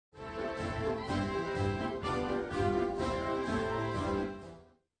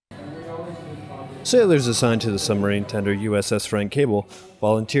Sailors assigned to the submarine tender USS Frank Cable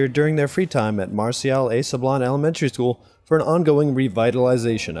volunteered during their free time at Marcial Sablan Elementary School for an ongoing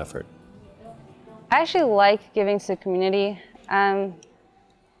revitalization effort. I actually like giving to the community. I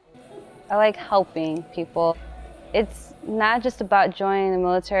like helping people. It's not just about joining the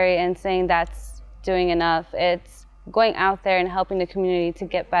military and saying that's doing enough. It's going out there and helping the community to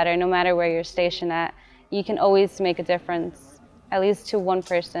get better no matter where you're stationed at. You can always make a difference, at least to one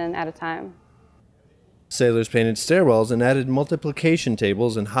person at a time. Sailors painted stairwells and added multiplication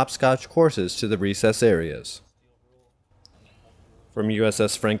tables and hopscotch courses to the recess areas. From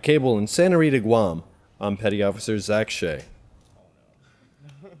USS Frank Cable in Santa Rita, Guam, I'm Petty Officer Zach Shea.